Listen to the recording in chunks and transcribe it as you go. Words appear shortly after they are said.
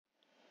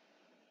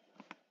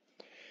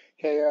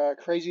Hey,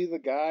 Crazy the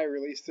Guy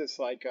released this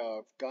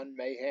Gun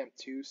Mayhem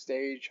 2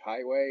 stage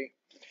highway.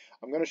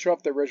 I'm gonna show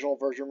up the original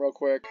version real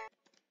quick.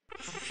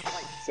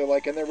 So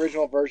in the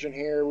original version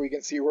here, we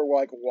can see we're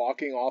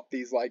walking off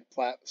these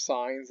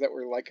signs that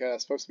were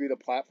supposed to be the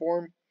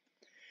platform.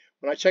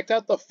 When I checked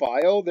out the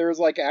file,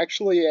 there's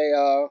actually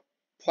a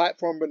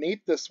platform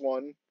beneath this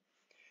one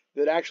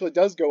that actually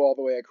does go all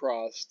the way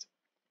across.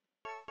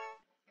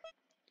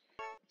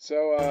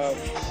 So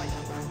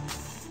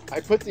I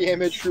put the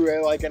image through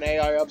an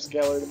AI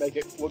upscaler to make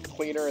it look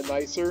cleaner and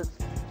nicer,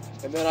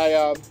 and then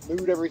I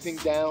moved everything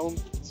down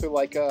so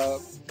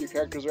your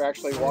characters are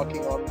actually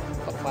walking on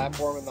a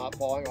platform and not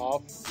falling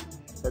off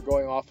or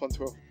going off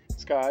onto a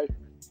sky.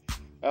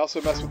 I also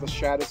messed with the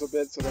shadows a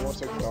bit so they weren't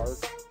so dark.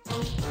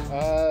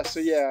 So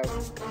yeah,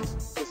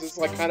 this is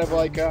kind of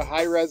a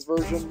high-res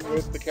version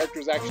with the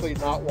characters actually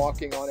not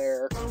walking on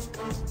air.